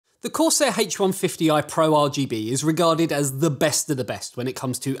The Corsair H150i Pro RGB is regarded as the best of the best when it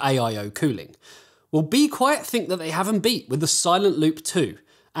comes to AIO cooling. Well, Be Quiet think that they haven't beat with the Silent Loop 2.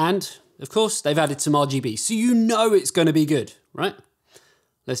 And, of course, they've added some RGB, so you know it's going to be good, right?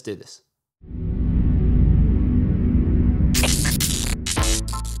 Let's do this.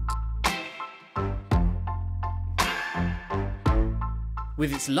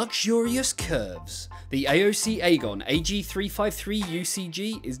 With its luxurious curves, the AOC Aegon AG353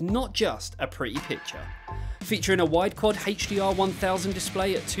 UCG is not just a pretty picture. Featuring a wide quad HDR 1000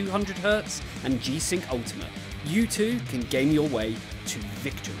 display at 200Hz and G-Sync Ultimate, you too can game your way to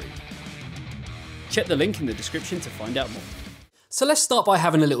victory. Check the link in the description to find out more. So let's start by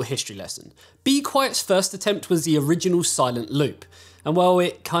having a little history lesson. Be Quiet's first attempt was the original Silent Loop, and well,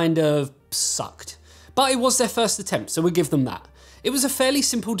 it kind of sucked. But it was their first attempt, so we'll give them that. It was a fairly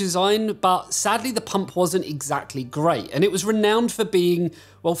simple design, but sadly the pump wasn't exactly great, and it was renowned for being,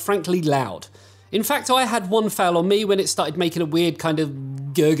 well, frankly loud. In fact, I had one fail on me when it started making a weird kind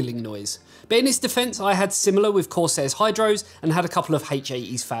of gurgling noise. But in its defense, I had similar with Corsair's Hydros and had a couple of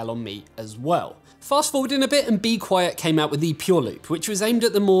H80s fail on me as well. Fast forwarding a bit and Be Quiet came out with the Pure Loop, which was aimed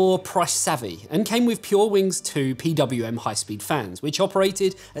at the more price savvy and came with Pure Wings 2 PWM high-speed fans, which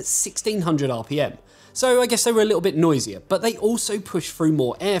operated at 1600 RPM. So I guess they were a little bit noisier, but they also pushed through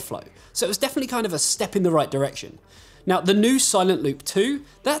more airflow. So it was definitely kind of a step in the right direction. Now the new Silent Loop 2,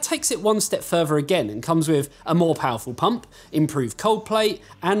 that takes it one step further again and comes with a more powerful pump, improved cold plate,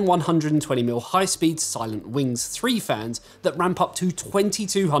 and 120mm high-speed Silent Wings 3 fans that ramp up to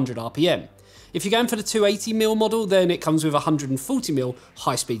 2200 RPM. If you're going for the 280mm model, then it comes with 140mm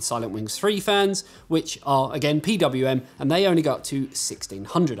high-speed Silent Wings 3 fans, which are again PWM, and they only go up to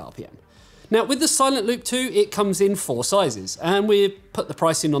 1600 RPM. Now with the Silent Loop 2, it comes in 4 sizes, and we've put the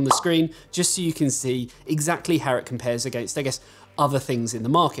pricing on the screen just so you can see exactly how it compares against, I guess, other things in the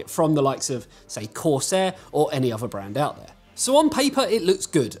market from the likes of, say, Corsair or any other brand out there. So on paper, it looks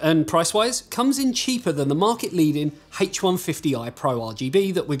good, and price-wise, comes in cheaper than the market-leading H150i Pro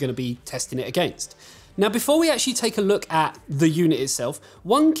RGB that we're going to be testing it against. Now before we actually take a look at the unit itself,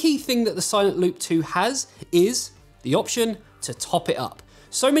 one key thing that the Silent Loop 2 has is the option to top it up.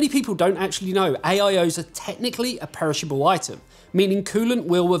 So many people don't actually know AIOs are technically a perishable item, meaning coolant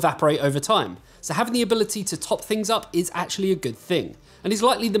will evaporate over time. So having the ability to top things up is actually a good thing, and is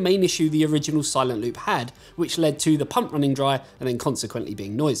likely the main issue the original Silent Loop had, which led to the pump running dry and then consequently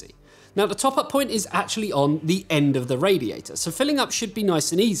being noisy. Now the top up point is actually on the end of the radiator, so filling up should be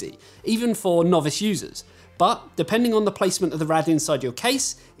nice and easy, even for novice users. But depending on the placement of the rad inside your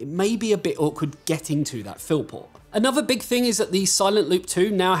case, it may be a bit awkward getting to that fill port. Another big thing is that the Silent Loop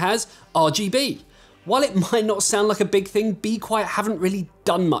 2 now has RGB. While it might not sound like a big thing, Be Quiet haven't really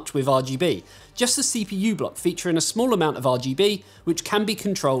done much with RGB. Just the CPU block featuring a small amount of RGB, which can be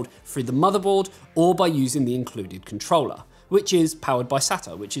controlled through the motherboard or by using the included controller, which is powered by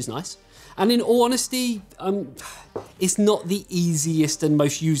SATA, which is nice. And in all honesty, it's not the easiest and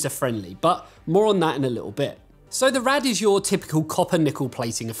most user-friendly, but more on that in a little bit. So the rad is your typical copper nickel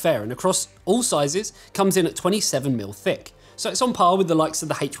plating affair, and across all sizes comes in at 27mm thick. So it's on par with the likes of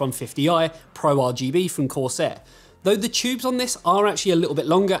the H150i Pro RGB from Corsair, though the tubes on this are actually a little bit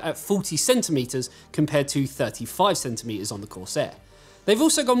longer at 40cm compared to 35cm on the Corsair. They've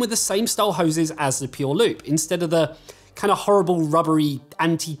also gone with the same style hoses as the Pure Loop, instead of the kind of horrible rubbery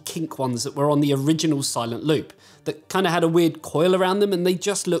anti-kink ones that were on the original Silent Loop, that kind of had a weird coil around them and they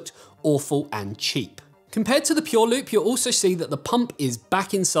just looked awful and cheap. Compared to the Pure Loop, you'll also see that the pump is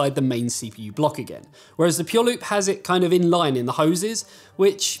back inside the main CPU block again, whereas the Pure Loop has it kind of in line in the hoses,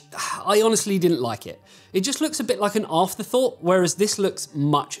 which I honestly didn't like it. It just looks a bit like an afterthought, whereas this looks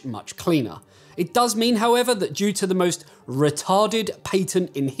much, much cleaner. It does mean, however, that due to the most retarded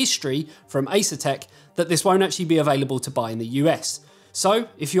patent in history from Acertech, that this won't actually be available to buy in the US. So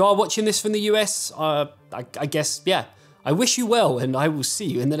if you are watching this from the US, I guess, yeah, I wish you well, and I will see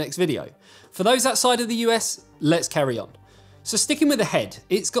you in the next video. For those outside of the US, let's carry on. So sticking with the head,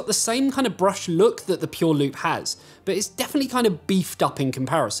 it's got the same kind of brushed look that the Pure Loop has, but it's definitely kind of beefed up in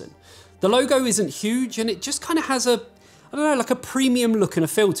comparison. The logo isn't huge and it just kind of has a, I don't know, like a premium look and a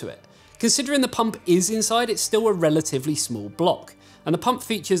feel to it. Considering the pump is inside, it's still a relatively small block. And the pump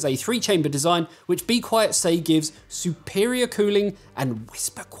features a 3-chamber design, which Be Quiet say gives superior cooling and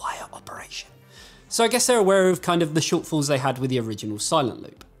whisper quiet operation. So I guess they're aware of kind of the shortfalls they had with the original Silent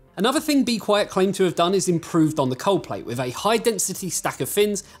Loop. Another thing Be Quiet claimed to have done is improved on the cold plate with a high density stack of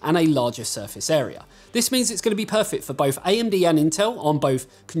fins and a larger surface area. This means it's going to be perfect for both AMD and Intel on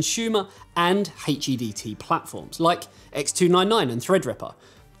both consumer and HEDT platforms like X299 and Threadripper.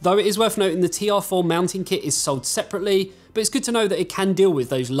 Though it is worth noting the TR4 mounting kit is sold separately, but it's good to know that it can deal with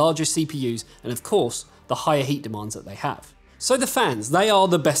those larger CPUs and of course, the higher heat demands that they have. So the fans, they are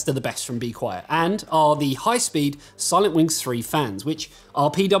the best of the best from Be Quiet and are the high-speed Silent Wings 3 fans, which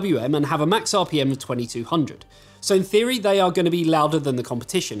are PWM and have a max RPM of 2200. So in theory, they are going to be louder than the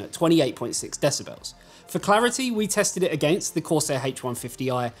competition at 28.6 decibels. For clarity, we tested it against the Corsair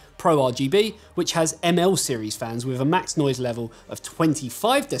H150i Pro RGB, which has ML series fans with a max noise level of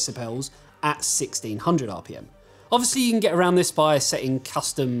 25 decibels at 1600 RPM. Obviously, you can get around this by setting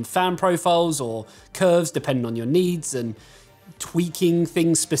custom fan profiles or curves depending on your needs and tweaking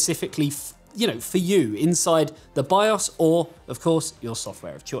things specifically, for you inside the BIOS or, of course, your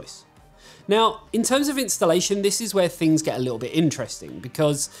software of choice. Now, in terms of installation, this is where things get a little bit interesting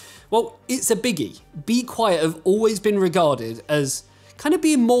because, well, it's a biggie. Be Quiet have always been regarded as kind of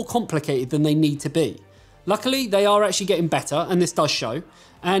being more complicated than they need to be. Luckily, they are actually getting better, and this does show.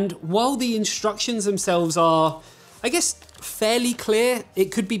 And while the instructions themselves are, I guess, fairly clear,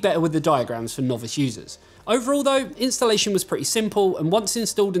 it could be better with the diagrams for novice users. Overall though, installation was pretty simple, and once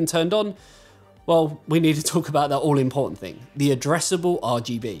installed and turned on, well, we need to talk about that all important thing, the addressable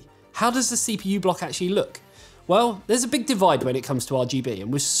RGB. How does the CPU block actually look? Well, there's a big divide when it comes to RGB,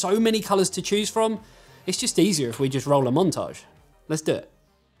 and with so many colors to choose from, it's just easier if we just roll a montage. Let's do it.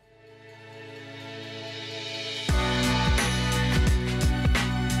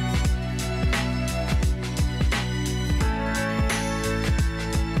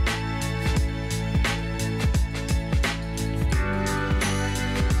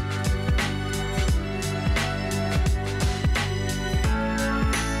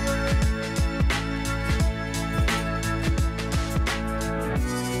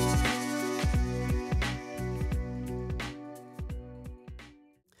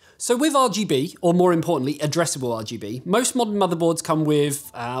 So with RGB, or more importantly, addressable RGB, most modern motherboards come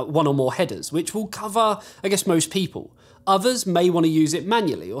with one or more headers, which will cover, I guess, most people. Others may want to use it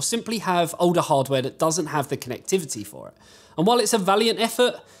manually, or simply have older hardware that doesn't have the connectivity for it. And while it's a valiant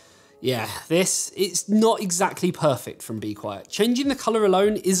effort, yeah, it's not exactly perfect from Be Quiet. Changing the color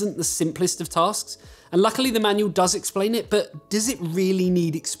alone isn't the simplest of tasks, and luckily the manual does explain it, but does it really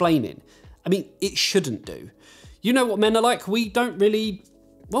need explaining? I mean, it shouldn't do. You know what men are like, we don't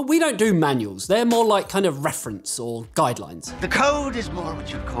do manuals. They're more like kind of reference or guidelines. The code is more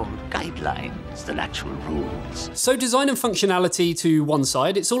what you'd call guidelines than actual rules. So design and functionality to one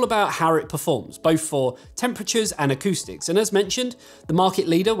side, it's all about how it performs, both for temperatures and acoustics. And as mentioned, the market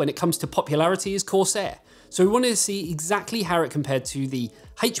leader when it comes to popularity is Corsair. So we wanted to see exactly how it compared to the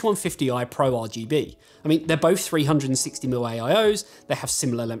H150i Pro RGB. I mean, they're both 360mm AIOs, they have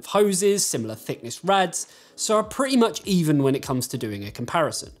similar length hoses, similar thickness rads, so are pretty much even when it comes to doing a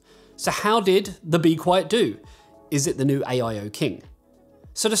comparison. So how did the Be Quiet do? Is it the new AIO king?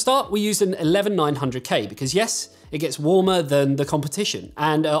 So to start, we used an 11900K because yes, it gets warmer than the competition.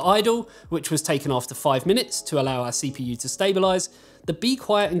 And at idle, which was taken after 5 minutes to allow our CPU to stabilize, the Be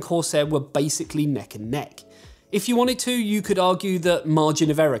Quiet and Corsair were basically neck and neck. If you wanted to, you could argue that margin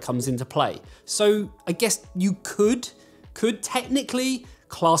of error comes into play. So I guess you could technically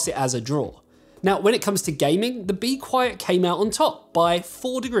class it as a draw. Now, when it comes to gaming, the Be Quiet came out on top by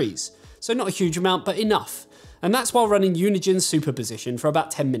 4 degrees. So not a huge amount, but enough. And that's while running Unigen superposition for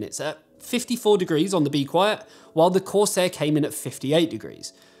about 10 minutes at 54 degrees on the Be Quiet, while the Corsair came in at 58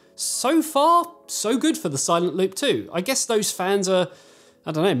 degrees. So far, so good for the silent loop too. I guess those fans are,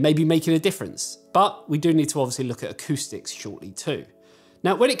 I don't know, maybe making a difference. But we do need to obviously look at acoustics shortly too.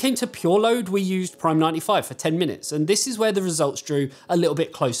 Now, when it came to pure load, we used Prime 95 for 10 minutes, and this is where the results drew a little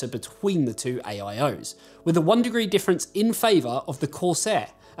bit closer between the two AIOs, with a 1 degree difference in favour of the Corsair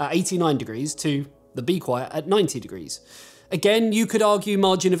at 89 degrees to the Be Quiet at 90 degrees. Again, you could argue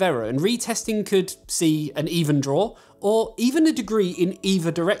margin of error, and retesting could see an even draw, or even a degree in either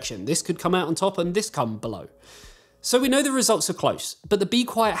direction. This could come out on top and this come below. So we know the results are close, but the Be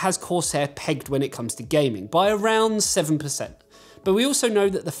Quiet has Corsair pegged when it comes to gaming by around 7%. But we also know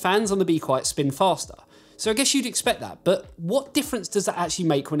that the fans on the Be Quiet spin faster. So I guess you'd expect that, but what difference does that actually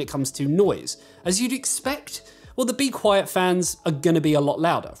make when it comes to noise? As you'd expect, well, the Be Quiet fans are gonna be a lot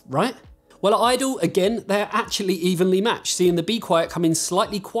louder, right? Well, at idle, again, they're actually evenly matched, seeing the Be Quiet come in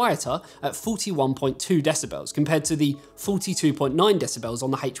slightly quieter at 41.2 decibels compared to the 42.9 decibels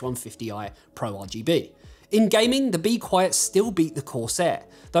on the H150i Pro RGB. In gaming, the Be Quiet still beat the Corsair,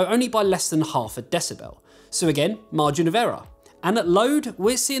 though only by less than half a decibel. So again, margin of error. And at load,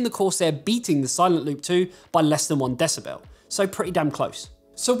 we're seeing the Corsair beating the Silent Loop 2 by less than 1 decibel, so pretty damn close.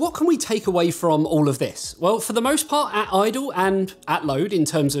 So what can we take away from all of this? Well, for the most part, at idle and at load, in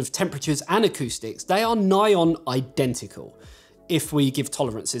terms of temperatures and acoustics, they are nigh on identical. if we give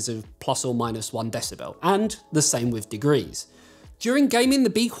tolerances of plus or minus 1 decibel, and the same with degrees. During gaming, the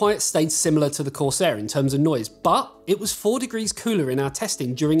Be Quiet stayed similar to the Corsair in terms of noise, but it was 4 degrees cooler in our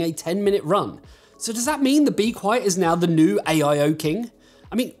testing during a 10-minute run. So does that mean the Be Quiet is now the new AIO king?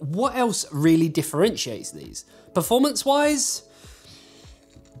 I mean, what else really differentiates these? Performance-wise?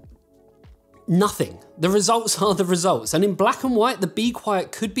 Nothing. The results are the results, and in black and white, the Be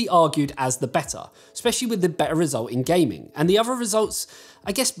Quiet could be argued as the better, especially with the better result in gaming, and the other results,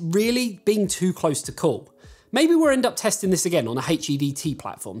 I guess, really being too close to call. Maybe we'll end up testing this again on a HEDT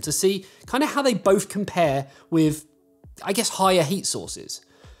platform to see kind of how they both compare with, I guess, higher heat sources.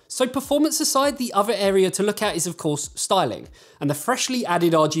 So performance aside, the other area to look at is of course styling, and the freshly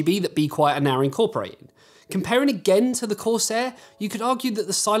added RGB that Be Quiet are now incorporating. Comparing again to the Corsair, you could argue that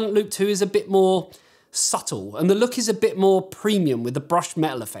the Silent Loop 2 is a bit more subtle, and the look is a bit more premium with the brushed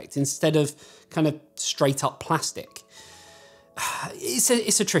metal effect instead of kind of straight up plastic.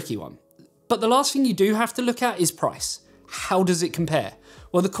 It's a tricky one. But the last thing you do have to look at is price. How does it compare?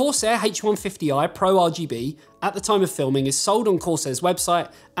 Well, the Corsair H150i Pro RGB at the time of filming is sold on Corsair's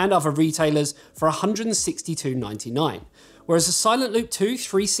website and other retailers for £162.99, whereas the Silent Loop 2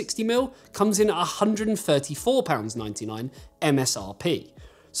 360mm comes in at £134.99 MSRP.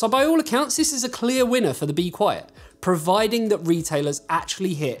 So by all accounts, this is a clear winner for the Be Quiet, providing that retailers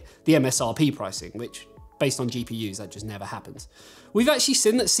actually hit the MSRP pricing, which based on GPUs, that just never happens. We've actually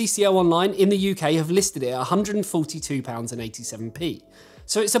seen that CCO Online in the UK have listed it at £142.87p.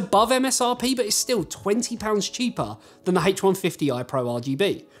 So it's above MSRP, but it's still £20 cheaper than the H150i Pro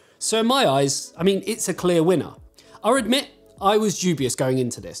RGB. So in my eyes, I mean, it's a clear winner. I'll admit, I was dubious going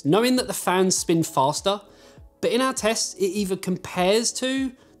into this, knowing that the fans spin faster, but in our tests, it either compares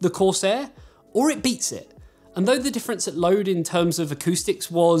to the Corsair or it beats it. And though the difference at load in terms of acoustics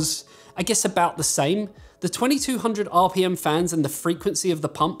was, I guess, about the same, the 2200 RPM fans and the frequency of the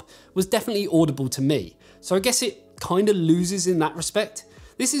pump was definitely audible to me. So I guess it kind of loses in that respect.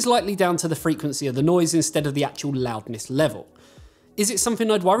 This is likely down to the frequency of the noise instead of the actual loudness level. Is it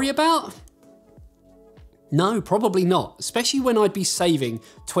something I'd worry about? No, probably not, especially when I'd be saving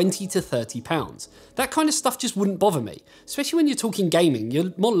 20 to 30 pounds. That kind of stuff just wouldn't bother me, especially when you're talking gaming.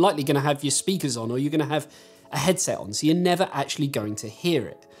 You're more likely going to have your speakers on or you're going to have a headset on, so you're never actually going to hear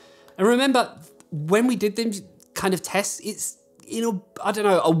it. And remember, when we did them kind of tests, it's, I don't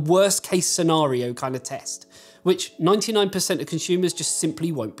know, a worst case scenario kind of test, which 99% of consumers just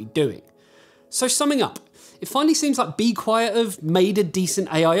simply won't be doing. So summing up, it finally seems like Be Quiet have made a decent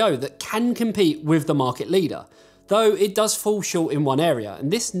AIO that can compete with the market leader, though it does fall short in one area,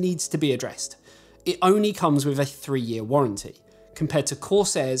 and this needs to be addressed. It only comes with a 3-year warranty, compared to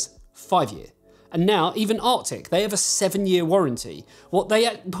Corsair's 5-year. And now, even Arctic, they have a 7-year warranty. They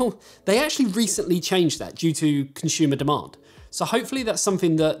actually recently changed that due to consumer demand. So hopefully that's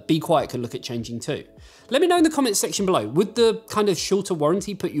something that Be Quiet could look at changing too. Let me know in the comments section below, would the kind of shorter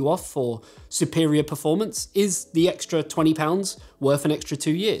warranty put you off for superior performance? Is the extra £20 worth an extra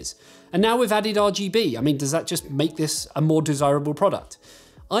 2 years? And now with added RGB, I mean, does that just make this a more desirable product?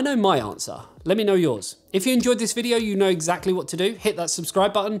 I know my answer. Let me know yours. If you enjoyed this video, you know exactly what to do. Hit that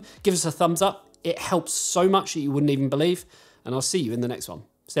subscribe button, give us a thumbs up. It helps so much that you wouldn't even believe. And I'll see you in the next one.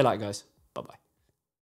 Stay light, guys. Bye-bye.